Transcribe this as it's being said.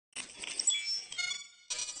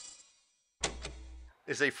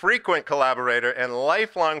is a frequent collaborator and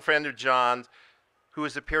lifelong friend of John's, who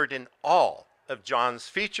has appeared in all of John's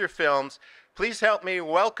feature films. Please help me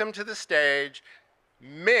welcome to the stage,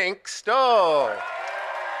 Mink Stole.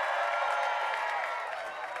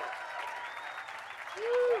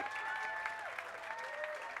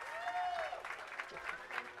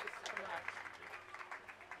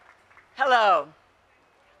 Hello.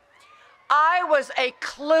 I was a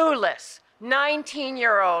clueless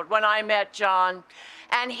 19-year-old when I met John,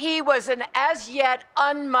 and he was an as yet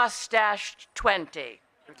unmustached 20.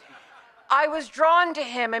 I was drawn to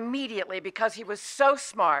him immediately because he was so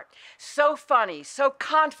smart, so funny, so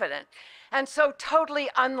confident, and so totally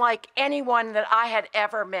unlike anyone that I had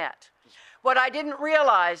ever met. What I didn't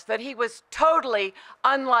realize that he was totally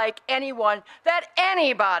unlike anyone that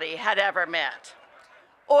anybody had ever met,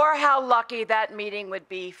 or how lucky that meeting would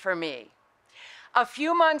be for me. A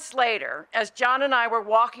few months later, as John and I were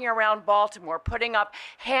walking around Baltimore putting up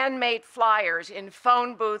handmade flyers in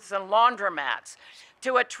phone booths and laundromats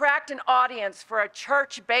to attract an audience for a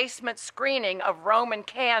church basement screening of Roman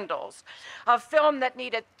Candles, a film that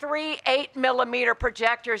needed 3 8mm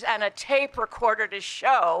projectors and a tape recorder to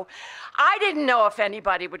show, I didn't know if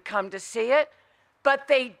anybody would come to see it, but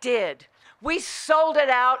they did. We sold it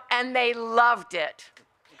out and they loved it.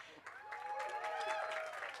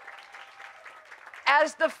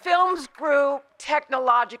 As the films grew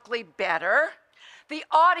technologically better, the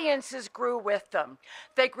audiences grew with them.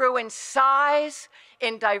 They grew in size,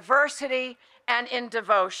 in diversity, and in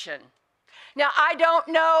devotion. Now, I don't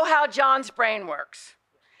know how John's brain works.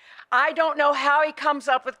 I don't know how he comes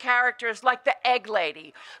up with characters like the egg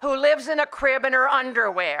lady, who lives in a crib in her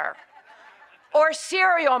underwear, or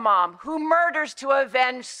Serial Mom, who murders to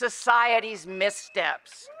avenge society's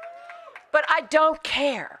missteps. But I don't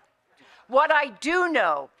care. What I do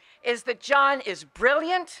know is that John is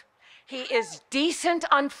brilliant, he is decent,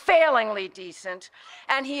 unfailingly decent,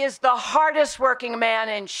 and he is the hardest working man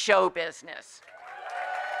in show business.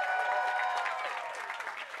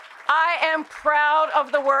 I am proud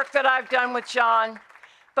of the work that I've done with John,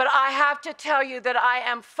 but I have to tell you that I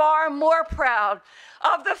am far more proud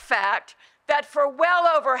of the fact that for well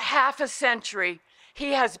over half a century,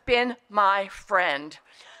 he has been my friend.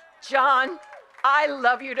 John, I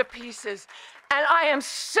love you to pieces, and I am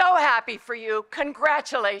so happy for you.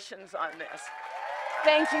 Congratulations on this.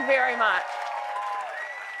 Thank you very much.